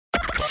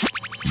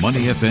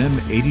Money FM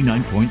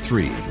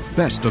 89.3.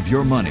 Best of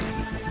your money.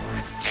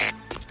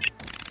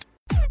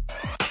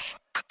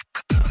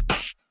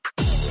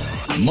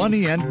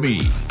 Money and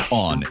Me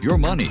on Your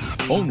Money,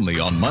 only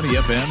on Money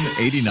FM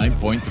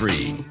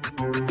 89.3.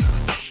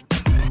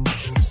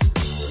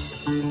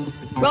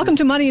 Welcome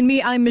to Money and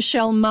Me. I'm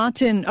Michelle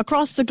Martin.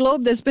 Across the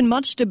globe, there's been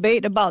much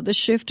debate about the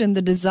shift in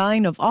the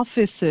design of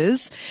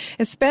offices,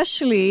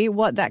 especially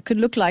what that could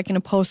look like in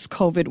a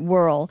post-COVID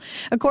world.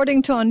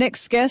 According to our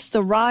next guest,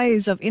 the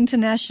rise of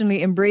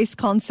internationally embraced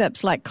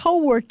concepts like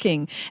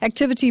co-working,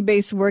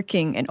 activity-based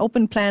working, and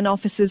open plan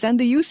offices, and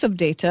the use of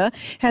data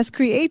has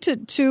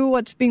created to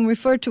what's being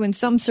referred to in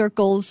some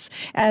circles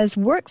as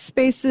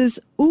workspaces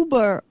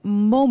Uber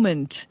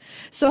moment.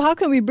 So how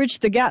can we bridge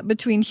the gap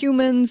between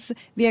humans,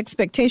 the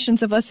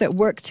expectations of us at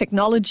work,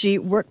 technology,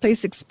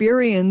 workplace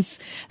experience,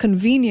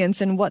 convenience,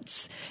 and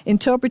what's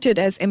interpreted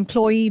as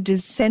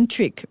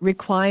employee-centric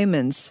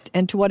requirements?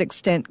 And to what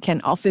extent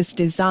can office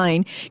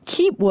design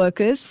keep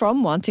workers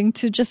from wanting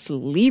to just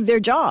leave their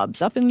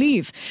jobs, up and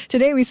leave?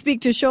 Today we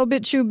speak to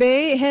Shobit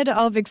Choubey, Head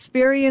of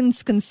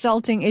Experience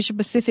Consulting Asia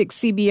Pacific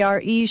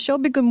CBRE.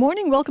 Shobit, good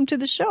morning. Welcome to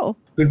the show.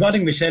 Good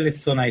morning, Michelle.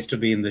 It's so nice to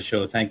be in the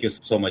show. Thank you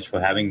so much for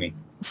having me.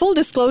 Full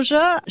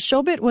disclosure,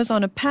 Shobit was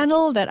on a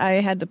panel that I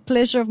had the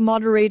pleasure of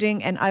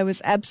moderating, and I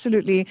was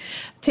absolutely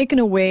taken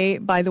away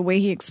by the way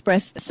he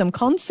expressed some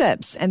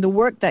concepts and the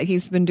work that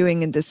he's been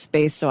doing in this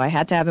space. So I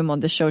had to have him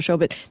on the show.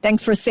 Shobit,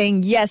 thanks for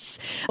saying yes.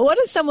 What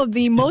are some of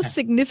the most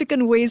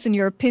significant ways, in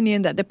your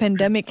opinion, that the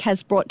pandemic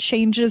has brought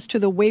changes to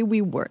the way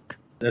we work?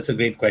 That's a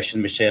great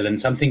question, Michelle, and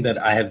something that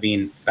I have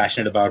been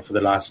passionate about for the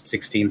last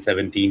 16,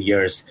 17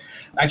 years.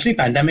 Actually,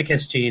 pandemic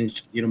has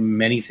changed,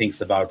 many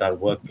things about our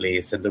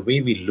workplace and the way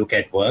we look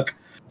at work.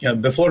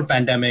 Before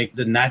pandemic,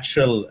 the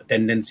natural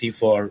tendency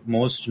for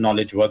most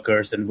knowledge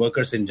workers and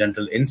workers in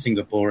general in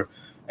Singapore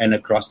and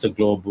across the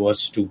globe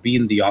was to be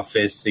in the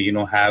office,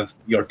 have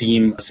your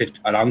team sit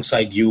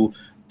alongside you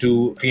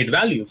to create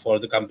value for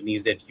the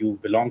companies that you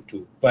belong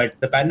to. But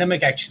the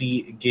pandemic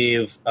actually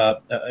gave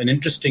an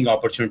interesting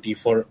opportunity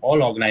for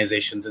all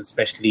organizations,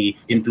 especially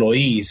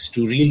employees,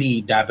 to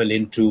really dabble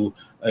into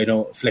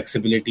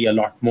flexibility a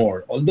lot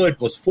more. Although it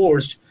was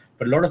forced,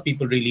 but a lot of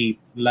people really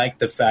liked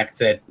the fact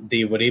that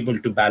they were able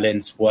to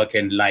balance work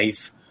and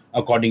life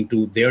according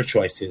to their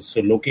choices.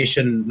 So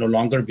location no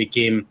longer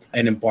became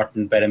an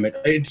important parameter.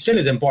 It still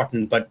is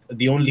important, but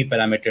the only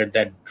parameter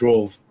that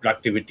drove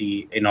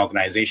productivity in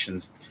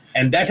organizations.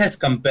 And that has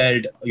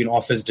compelled,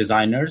 office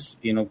designers,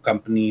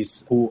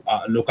 companies who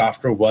look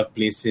after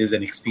workplaces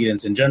and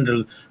experience in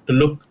general to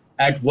look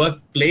at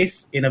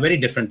workplace in a very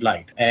different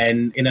light.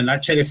 And in a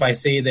nutshell, if I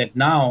say that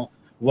now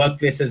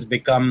workplace has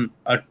become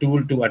a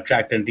tool to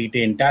attract and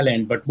retain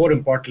talent, but more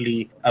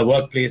importantly, a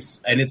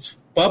workplace and its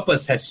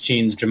purpose has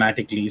changed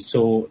dramatically.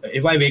 So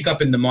if I wake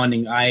up in the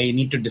morning, I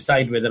need to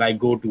decide whether I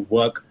go to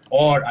work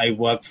or I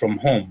work from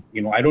home.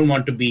 I don't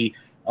want to be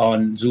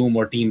on Zoom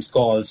or Teams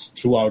calls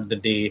throughout the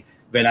day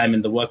when I'm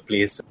in the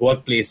workplace.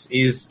 Workplace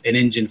is an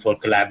engine for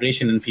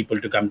collaboration and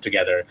people to come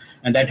together.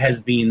 And that has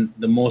been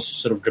the most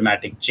sort of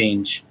dramatic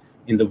change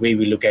in the way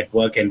we look at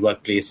work and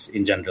workplace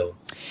in general.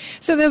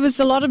 So there was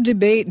a lot of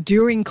debate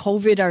during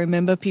COVID. I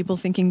remember people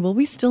thinking, will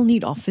we still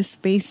need office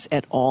space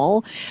at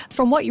all?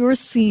 From what you're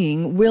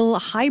seeing, will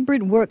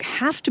hybrid work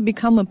have to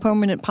become a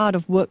permanent part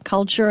of work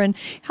culture? And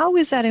how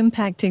is that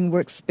impacting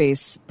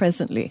workspace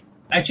presently?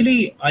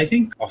 Actually, I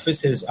think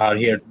offices are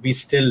here. We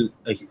still,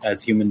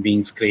 as human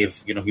beings,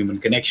 crave, human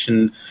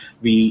connection.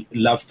 We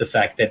love the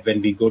fact that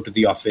when we go to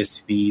the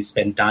office, we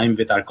spend time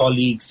with our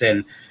colleagues,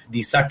 and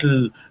the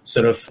subtle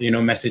sort of,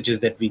 messages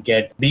that we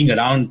get being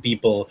around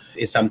people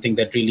is something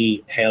that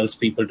really helps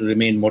people to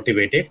remain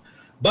motivated.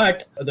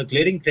 But the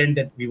glaring trend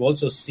that we've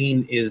also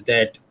seen is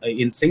that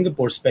in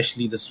Singapore,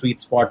 especially, the sweet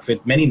spot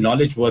with many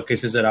knowledge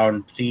workers is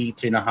around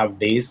 3.5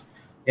 days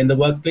in the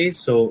workplace.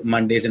 So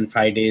Mondays and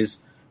Fridays,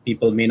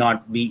 people may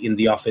not be in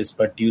the office,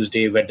 but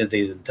Tuesday,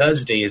 Wednesdays, and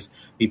Thursdays,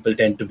 people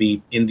tend to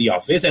be in the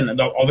office. And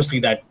obviously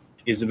that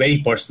is very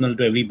personal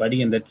to everybody,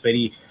 and that's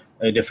very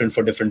different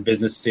for different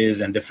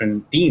businesses and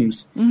different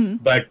teams. Mm-hmm.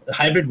 But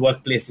hybrid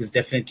workplace is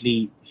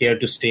definitely here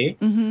to stay.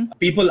 Mm-hmm.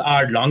 People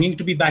are longing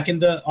to be back in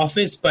the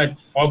office, but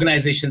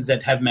organizations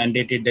that have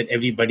mandated that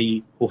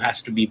everybody who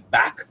has to be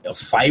back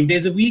 5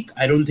 days a week,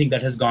 I don't think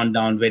that has gone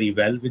down very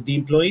well with the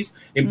employees.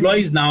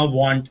 Employees now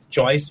want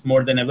choice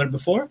more than ever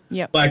before,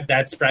 but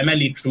that's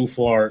primarily true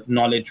for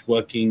knowledge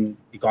working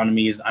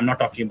economies. I'm not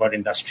talking about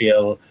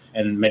industrial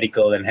and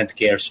medical and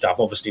healthcare stuff.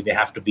 Obviously, they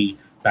have to be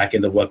back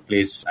in the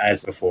workplace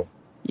as before.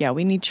 Yeah,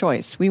 we need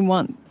choice. We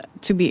want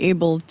to be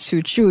able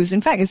to choose. In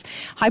fact, is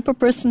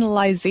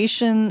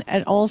hyper-personalization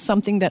at all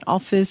something that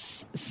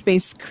office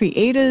space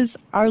creators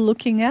are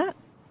looking at?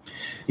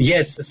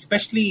 Yes,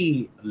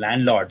 especially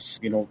landlords.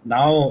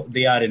 Now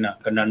they are in a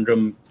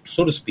conundrum,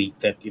 so to speak,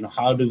 that,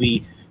 how do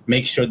we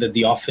make sure that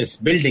the office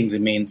building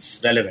remains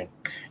relevant.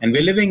 And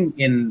we're living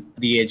in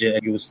the age, I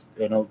use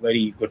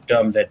very good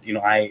term that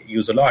I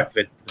use a lot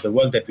with the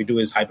work that we do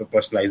is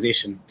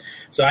hyper-personalization.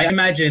 So I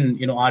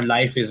imagine our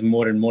life is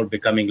more and more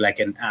becoming like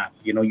an app.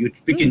 You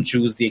pick and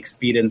choose the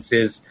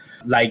experiences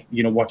like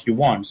what you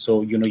want.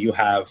 So you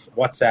have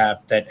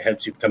WhatsApp that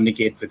helps you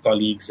communicate with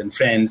colleagues and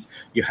friends.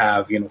 You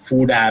have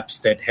food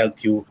apps that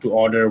help you to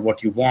order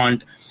what you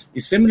want.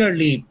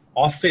 Similarly,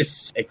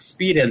 office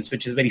experience,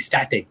 which is very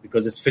static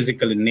because it's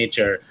physical in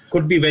nature,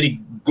 could be very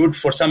good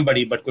for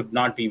somebody, but could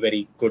not be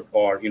very good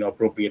or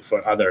appropriate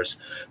for others.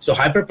 So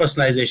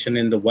hyper-personalization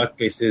in the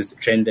workplace is a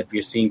trend that we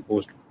are seeing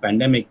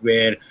post-pandemic,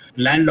 where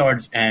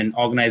landlords and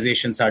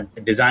organizations are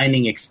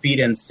designing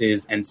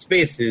experiences and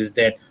spaces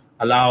that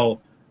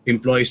allow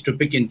employees to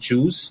pick and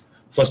choose,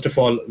 first of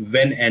all,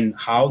 when and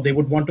how they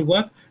would want to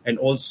work, and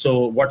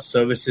also what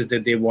services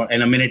that they want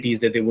and amenities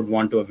that they would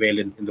want to avail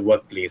in the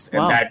workplace.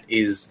 Wow. And that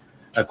is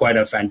quite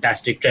a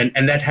fantastic trend.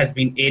 And that has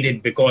been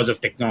aided because of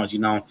technology.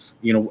 Now,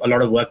 a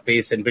lot of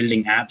workplace and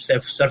building apps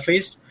have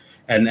surfaced,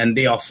 and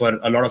they offer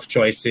a lot of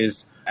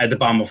choices at the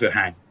palm of your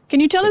hand. Can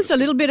you tell us a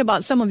little bit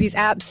about some of these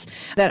apps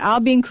that are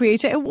being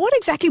created? What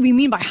exactly we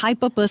mean by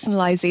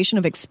hyper-personalization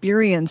of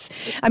experience?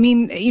 I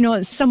mean,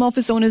 some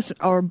office owners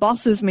or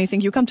bosses may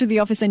think you come to the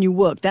office and you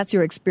work. That's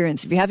your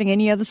experience. If you're having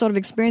any other sort of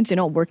experience, you're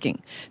not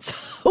working.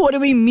 So what do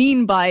we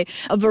mean by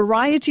a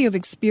variety of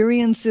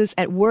experiences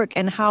at work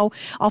and how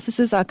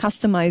offices are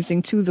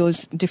customizing to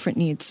those different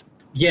needs?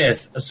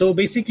 Yes. So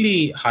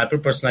basically,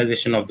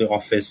 hyper-personalization of the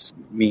office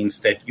means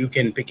that you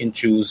can pick and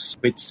choose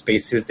which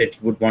spaces that you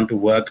would want to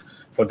work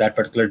for that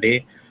particular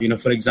day.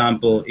 For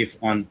example, if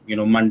on,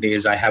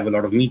 Mondays I have a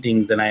lot of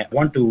meetings and I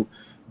want to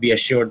be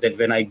assured that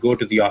when I go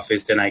to the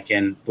office, then I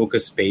can book a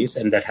space,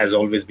 and that has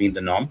always been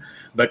the norm.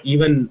 But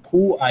even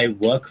who I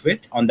work with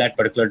on that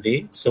particular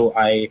day,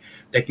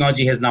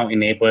 technology has now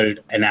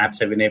enabled and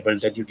apps have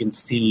enabled that you can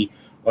see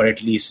or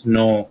at least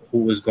know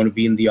who is going to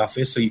be in the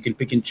office. So you can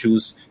pick and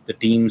choose the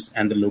teams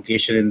and the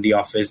location in the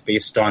office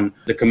based on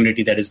the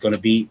community that is going to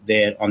be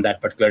there on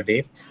that particular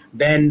day.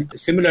 Then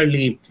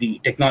similarly,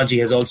 the technology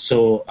has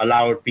also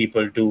allowed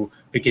people to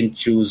pick and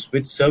choose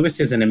which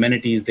services and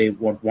amenities they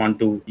would want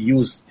to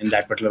use in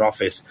that particular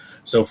office.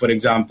 So for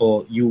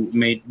example, you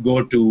may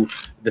go to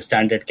the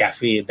standard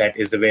cafe that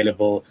is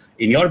available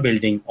in your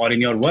building or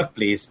in your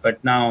workplace.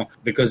 But now,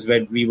 because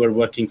when we were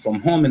working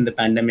from home in the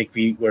pandemic,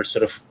 we were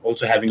sort of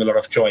also having a lot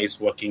of choice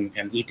working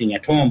and eating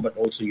at home, but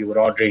also you were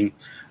ordering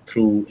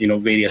through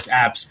various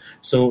apps.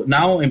 So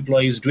now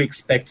employees do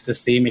expect the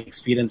same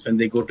experience when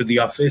they go to the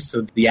office.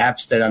 So the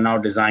apps that are now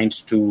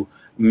designed to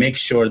make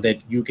sure that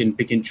you can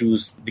pick and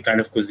choose the kind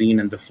of cuisine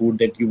and the food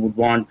that you would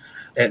want.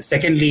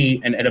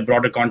 Secondly, and at a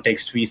broader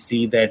context, we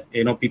see that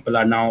people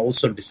are now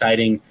also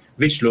deciding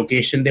which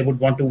location they would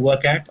want to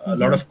work at. A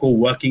lot of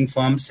co-working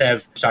firms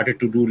have started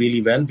to do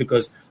really well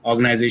because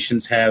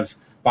organizations have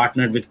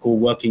partnered with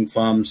co-working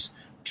firms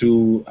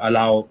to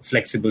allow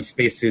flexible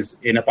spaces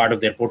in a part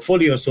of their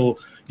portfolio. So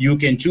you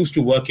can choose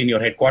to work in your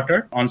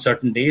headquarters on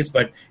certain days,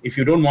 but if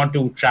you don't want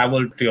to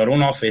travel to your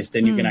own office,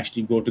 then you can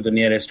actually go to the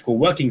nearest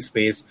co-working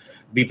space,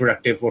 be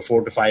productive for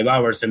 4 to 5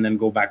 hours, and then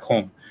go back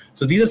home.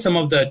 So these are some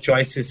of the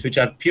choices which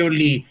are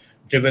purely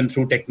driven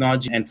through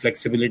technology and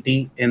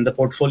flexibility in the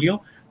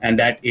portfolio. And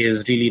that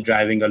is really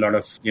driving a lot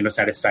of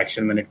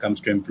satisfaction when it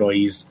comes to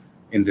employees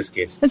in this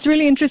case. That's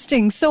really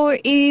interesting. So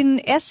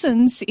in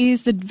essence,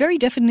 is the very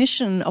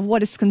definition of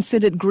what is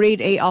considered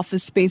grade A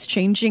office space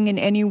changing in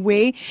any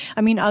way?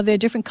 I mean, are there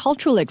different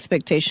cultural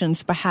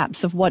expectations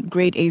perhaps of what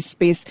grade A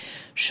space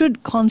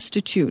should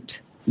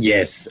constitute?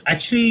 Yes,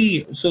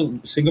 actually, so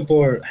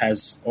Singapore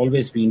has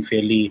always been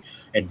fairly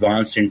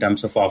advanced in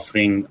terms of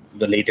offering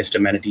the latest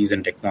amenities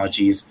and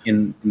technologies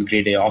in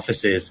grade A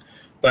offices.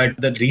 But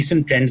the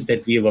recent trends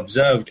that we have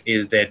observed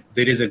is that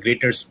there is a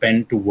greater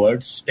spend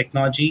towards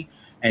technology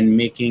and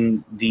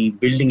making the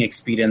building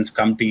experience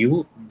come to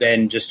you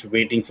than just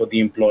waiting for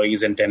the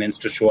employees and tenants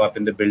to show up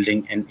in the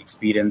building and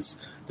experience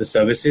the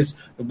services.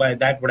 By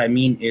that, what I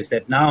mean is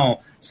that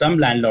now some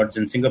landlords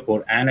in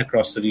Singapore and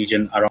across the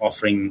region are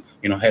offering,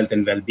 health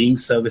and well-being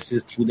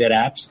services through their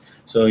apps.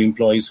 So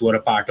employees who are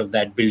a part of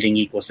that building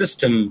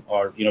ecosystem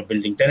or,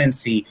 building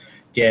tenancy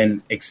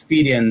can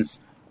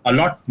experience a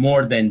lot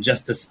more than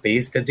just the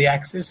space that they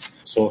access.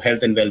 So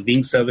health and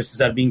well-being services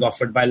are being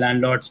offered by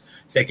landlords.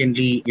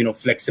 Secondly,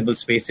 flexible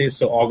spaces.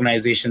 So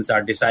organizations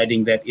are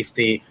deciding that if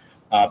they,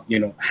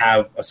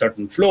 have a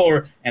certain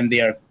floor and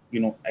they are,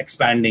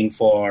 expanding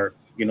for,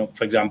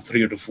 for example,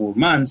 3 to 4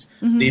 months,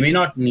 they may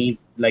not need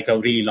like a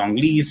really long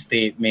lease.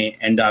 They may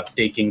end up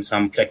taking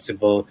some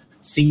flexible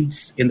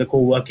seats in the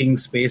co-working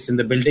space in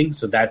the building.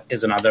 So that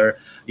is another,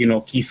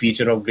 key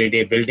feature of grade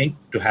A building,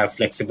 to have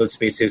flexible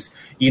spaces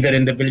either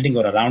in the building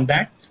or around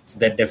that. So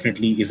that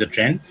definitely is a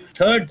trend.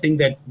 Third thing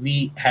that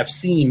we have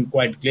seen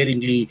quite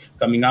glaringly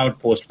coming out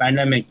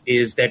post-pandemic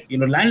is that,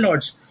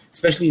 landlords,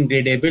 especially in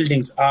grade A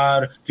buildings,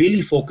 are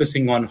really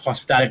focusing on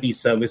hospitality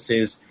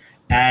services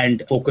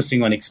and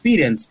focusing on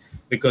experience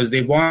because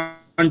they want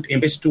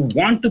to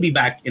want to be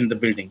back in the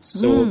buildings.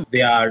 So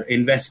they are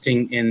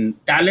investing in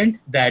talent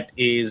that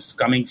is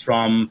coming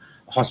from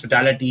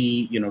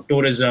hospitality,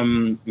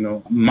 tourism,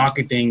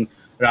 marketing,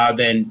 rather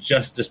than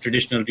just the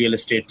traditional real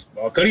estate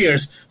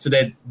careers, so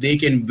that they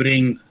can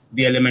bring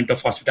the element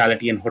of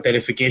hospitality and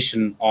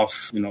hotelification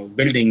of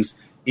buildings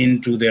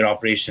into their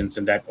operations.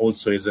 And that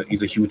also is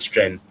a huge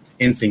trend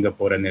in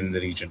Singapore and in the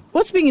region.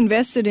 What's being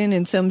invested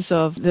in terms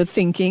of the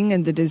thinking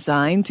and the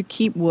design to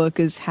keep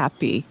workers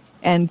happy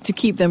and to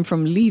keep them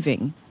from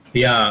leaving?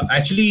 Yeah,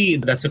 actually,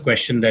 that's a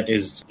question that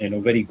is,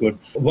 very good.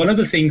 One of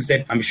the things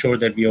that I'm sure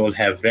that we all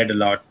have read a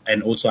lot,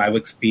 and also I've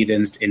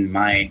experienced in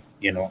my,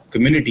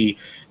 community,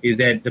 is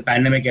that the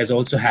pandemic has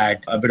also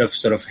had a bit of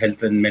sort of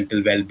health and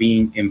mental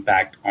well-being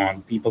impact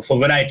on people for a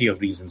variety of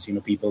reasons.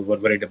 People were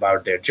worried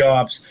about their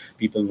jobs,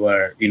 people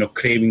were,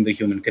 craving the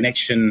human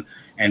connection,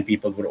 and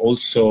people were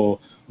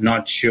also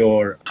not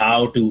sure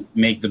how to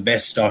make the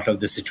best out of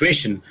the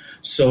situation.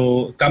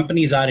 So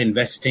companies are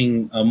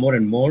investing more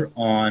and more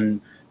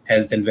on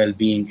health and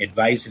well-being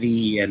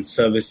advisory and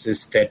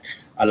services that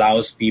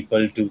allows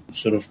people to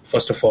sort of,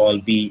 first of all,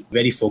 be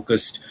very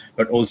focused,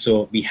 but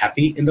also be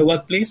happy in the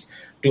workplace,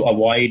 to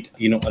avoid,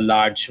 a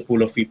large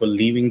pool of people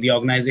leaving the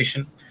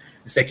organization.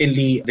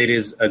 Secondly, there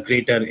is a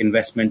greater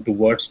investment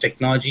towards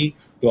technology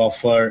to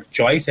offer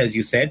choice, as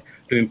you said,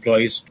 to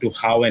employees to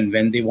how and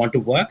when they want to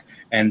work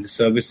and the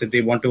service that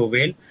they want to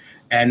avail.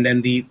 And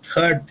then the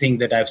third thing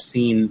that I've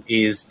seen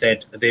is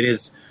that there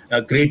is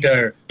a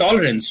greater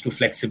tolerance to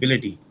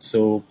flexibility.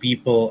 So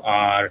people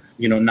are,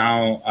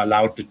 now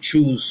allowed to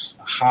choose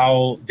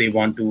how they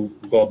want to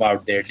go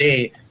about their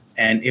day.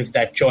 And if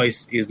that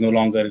choice is no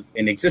longer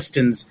in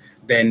existence,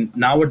 then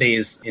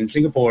nowadays in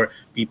Singapore,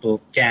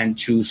 people can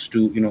choose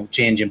to,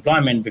 change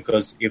employment,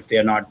 because if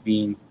they're not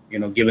being,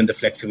 given the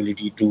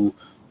flexibility to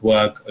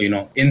work,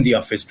 in the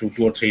office 2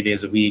 or 3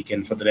 days a week,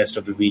 and for the rest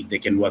of the week, they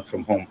can work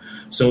from home.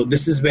 So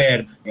this is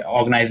where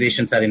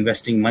organizations are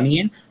investing money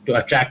in to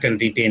attract and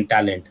retain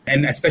talent.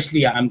 And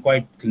especially, I'm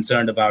quite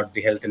concerned about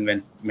the health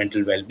and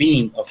mental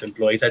well-being of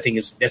employees. I think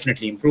it's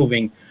definitely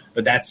improving,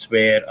 but that's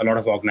where a lot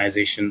of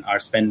organizations are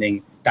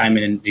spending time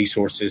and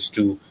resources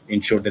to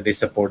ensure that they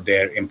support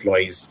their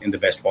employees in the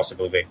best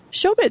possible way.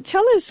 Shobit,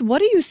 tell us, what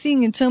are you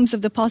seeing in terms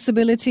of the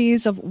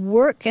possibilities of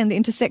work and the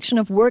intersection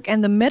of work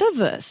and the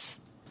metaverse?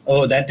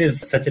 Oh, that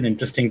is such an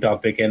interesting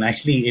topic. And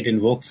actually, it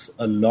invokes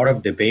a lot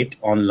of debate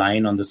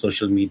online on the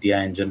social media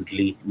and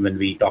generally when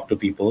we talk to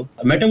people.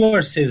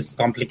 Metaverse is a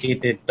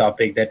complicated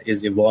topic that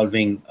is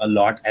evolving a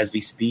lot as we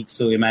speak.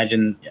 So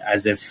imagine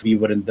as if we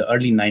were in the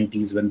early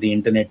 90s when the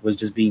internet was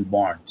just being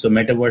born. So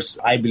Metaverse,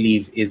 I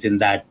believe, is in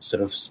that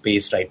sort of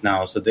space right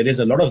now. So there is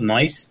a lot of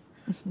noise,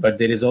 but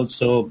there is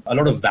also a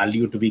lot of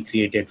value to be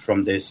created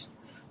from this.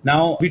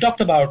 Now, we talked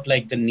about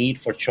like the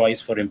need for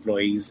choice for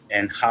employees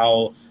and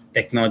how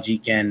technology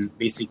can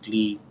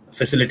basically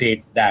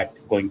facilitate that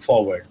going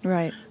forward.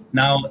 Right.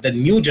 Now, the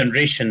new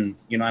generation,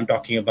 I'm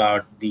talking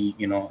about the,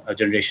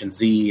 Generation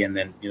Z, and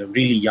then,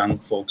 really young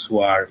folks who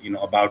are,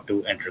 about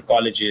to enter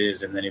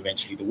colleges and then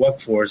eventually the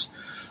workforce,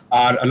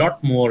 are a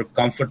lot more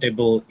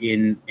comfortable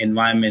in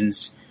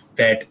environments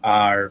that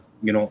are,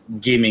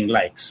 gaming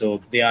like.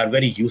 So they are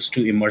very used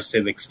to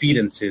immersive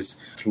experiences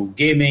through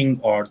gaming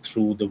or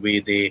through the way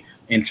they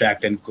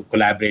interact and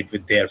collaborate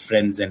with their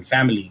friends and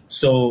family.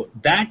 So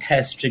that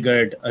has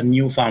triggered a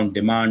newfound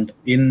demand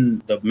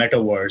in the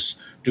metaverse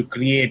to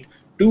create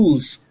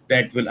tools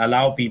that will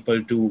allow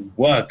people to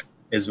work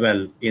as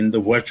well in the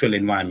virtual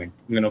environment.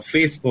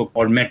 Facebook,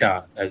 or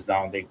Meta, as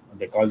now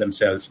they call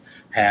themselves,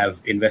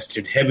 have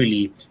invested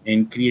heavily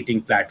in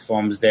creating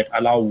platforms that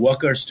allow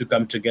workers to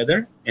come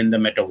together in the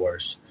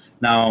metaverse.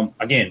 Now,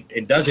 again,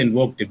 it does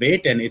invoke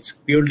debate, and it's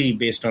purely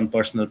based on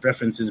personal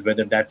preferences,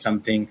 whether that's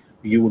something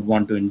you would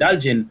want to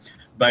indulge in.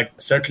 But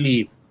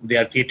certainly, they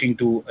are catering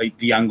to the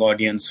young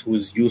audience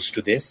who's used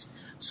to this.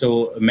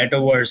 So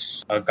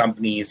metaverse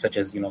companies such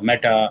as,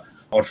 Meta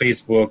or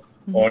Facebook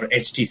or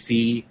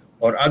HTC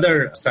or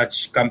other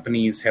such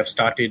companies have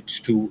started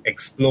to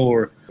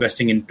explore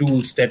investing in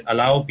tools that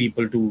allow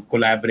people to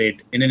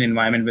collaborate in an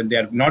environment when they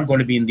are not going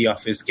to be in the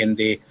office. Can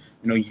they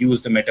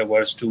use the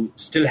metaverse to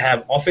still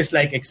have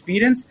office-like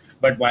experience,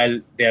 but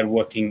while they're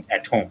working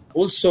at home?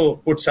 Also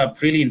puts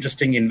up really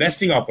interesting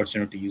investing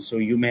opportunities. So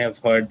you may have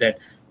heard that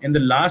in the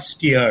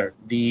last year,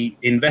 the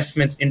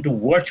investments into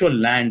virtual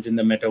lands in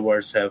the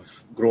metaverse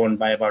have grown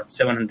by about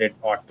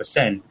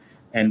 700%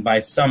 And by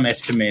some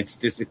estimates,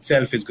 this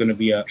itself is going to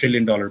be $1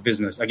 trillion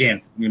business.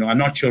 Again, I'm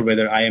not sure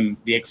whether I am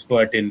the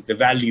expert in the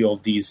value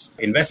of these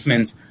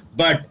investments,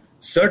 but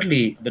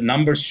certainly the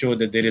numbers show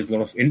that there is a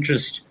lot of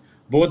interest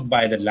both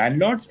by the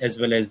landlords as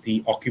well as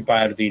the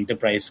occupier, the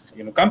enterprise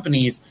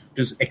companies,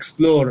 to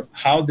explore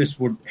how this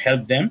would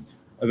help them,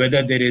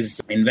 whether there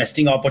is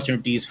investing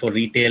opportunities for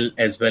retail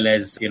as well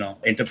as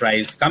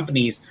enterprise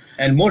companies,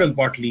 and more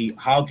importantly,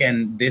 how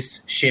can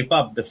this shape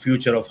up the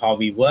future of how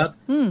we work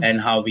and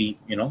how we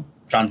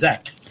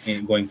transact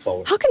in going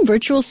forward. How can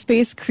virtual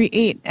space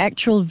create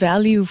actual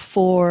value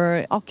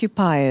for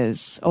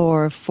occupiers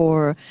or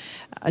for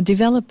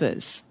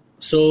developers?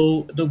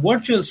 So the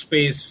virtual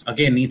space,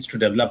 again, needs to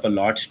develop a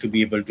lot to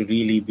be able to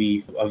really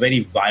be a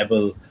very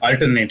viable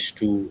alternate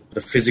to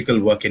the physical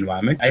work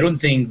environment. I don't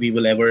think we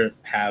will ever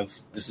have,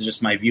 this is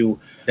just my view,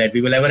 that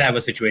we will ever have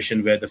a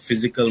situation where the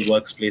physical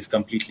workplace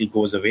completely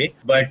goes away.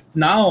 But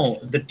now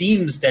the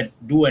teams that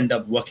do end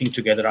up working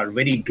together are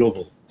very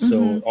global.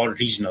 So, or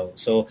regional.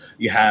 So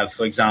you have,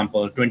 for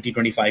example, 20,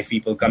 25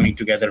 people coming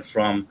together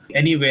from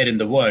anywhere in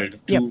the world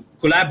to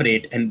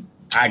collaborate and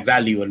add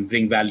value and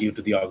bring value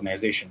to the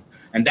organization.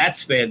 And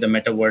that's where the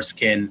metaverse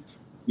can,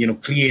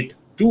 create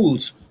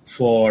tools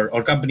for,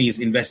 or companies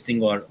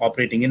investing or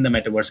operating in the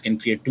metaverse can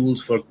create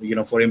tools for,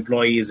 for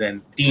employees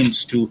and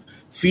teams to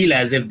feel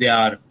as if they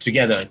are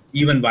together,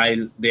 even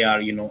while they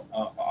are,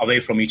 away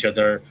from each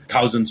other,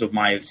 thousands of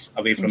miles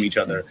away from each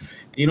other.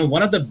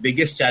 One of the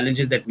biggest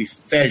challenges that we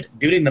felt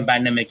during the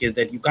pandemic is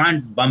that you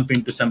can't bump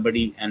into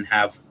somebody and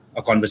have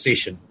a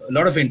conversation. A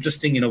lot of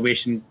interesting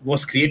innovation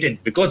was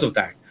created because of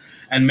that.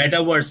 And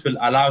Metaverse will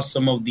allow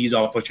some of these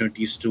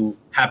opportunities to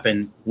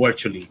happen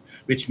virtually,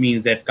 which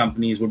means that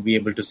companies would be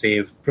able to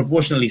save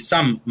proportionally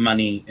some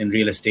money in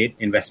real estate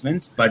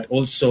investments. But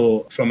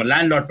also from a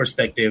landlord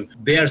perspective,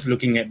 they are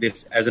looking at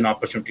this as an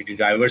opportunity to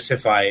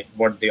diversify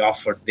what they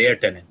offer their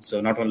tenants.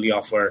 So not only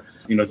offer,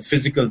 the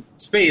physical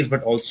space,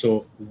 but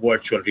also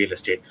virtual real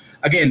estate.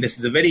 Again, this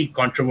is a very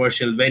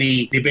controversial,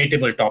 very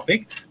debatable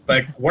topic.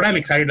 But what I'm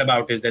excited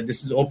about is that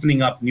this is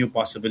opening up new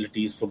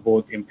possibilities for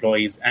both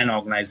employees and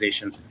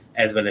organizations,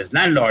 as well as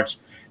landlords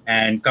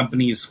and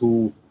companies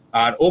who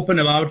are open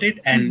about it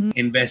and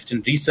invest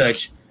in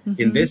research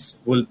in this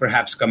will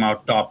perhaps come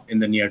out top in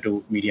the near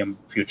to medium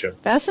future.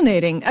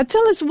 Fascinating.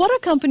 Tell us, what are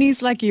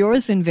companies like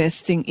yours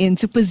investing in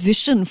to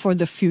position for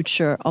the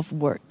future of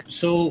work?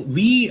 So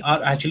we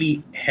are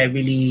actually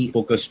heavily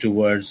focused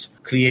towards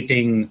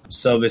creating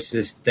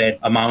services that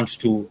amounts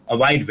to a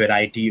wide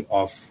variety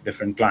of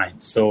different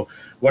clients. So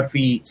what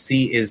we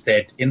see is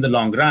that in the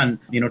long run,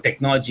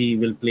 technology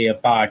will play a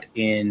part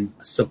in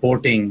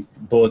supporting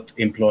both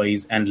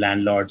employees and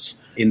landlords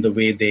in the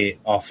way they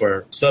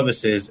offer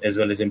services, as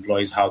well as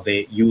employees, how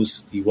they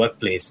use the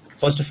workplace.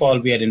 First of all,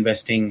 we are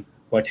investing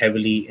quite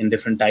heavily in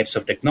different types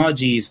of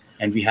technologies,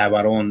 and we have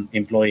our own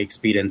employee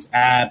experience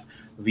app.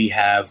 We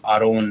have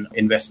our own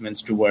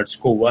investments towards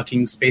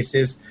co-working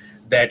spaces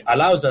that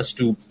allows us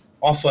to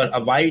offer a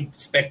wide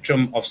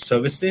spectrum of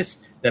services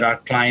that our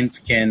clients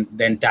can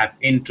then tap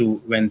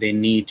into when they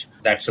need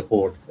that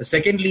support.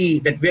 Secondly,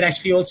 that we're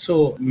actually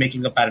also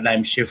making a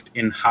paradigm shift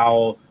in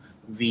how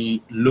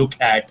we look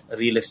at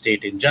real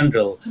estate in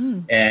general.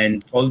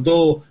 And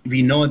although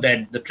we know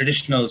that the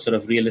traditional sort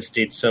of real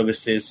estate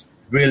services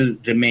will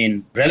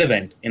remain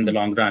relevant in the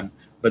long run,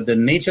 but the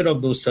nature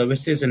of those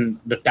services and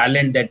the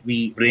talent that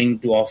we bring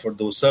to offer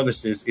those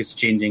services is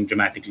changing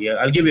dramatically.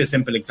 I'll give you a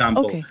simple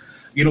example. Okay.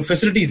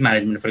 Facilities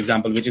management, for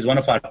example, which is one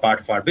of our part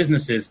of our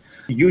businesses.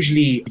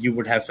 Usually you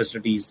would have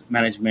facilities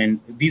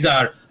management. These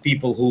are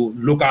people who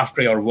look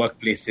after your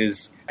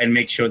workplaces and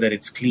make sure that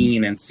it's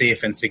clean and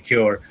safe and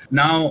secure.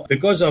 Now,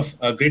 because of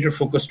a greater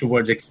focus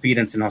towards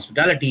experience in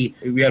hospitality,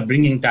 we are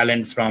bringing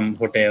talent from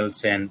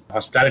hotels and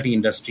hospitality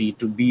industry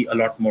to be a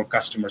lot more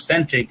customer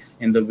centric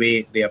in the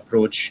way they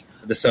approach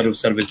the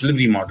service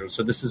delivery model.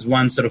 So this is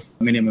one sort of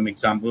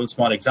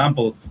small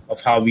example of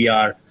how we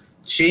are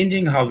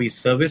changing how we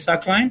service our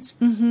clients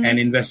and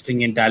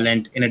investing in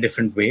talent in a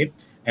different way.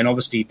 And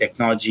obviously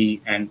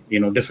technology and,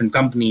 different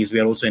companies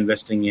we are also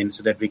investing in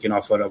so that we can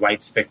offer a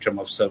wide spectrum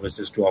of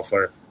services to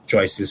offer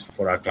choices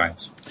for our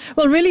clients.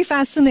 Well, really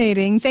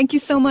fascinating. Thank you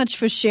so much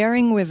for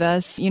sharing with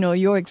us,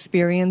 your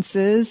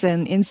experiences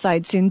and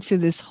insights into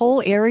this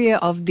whole area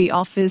of the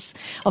office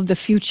of the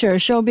future.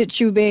 Shobit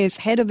Choubey is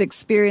Head of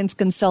Experience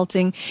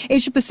Consulting,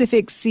 Asia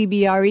Pacific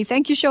CBRE.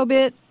 Thank you,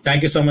 Shobit.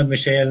 Thank you so much,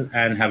 Michelle,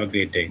 and have a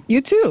great day.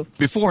 You too.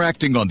 Before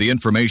acting on the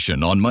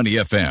information on Money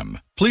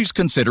FM, please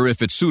consider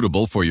if it's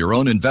suitable for your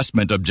own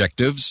investment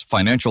objectives,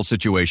 financial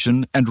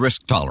situation, and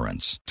risk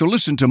tolerance. To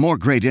listen to more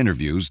great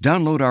interviews,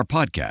 download our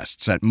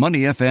podcasts at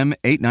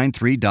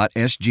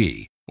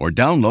moneyfm893.sg or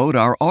download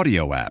our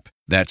audio app.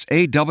 That's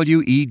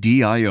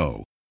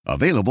AWEDIO.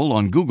 Available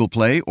on Google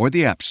Play or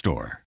the App Store.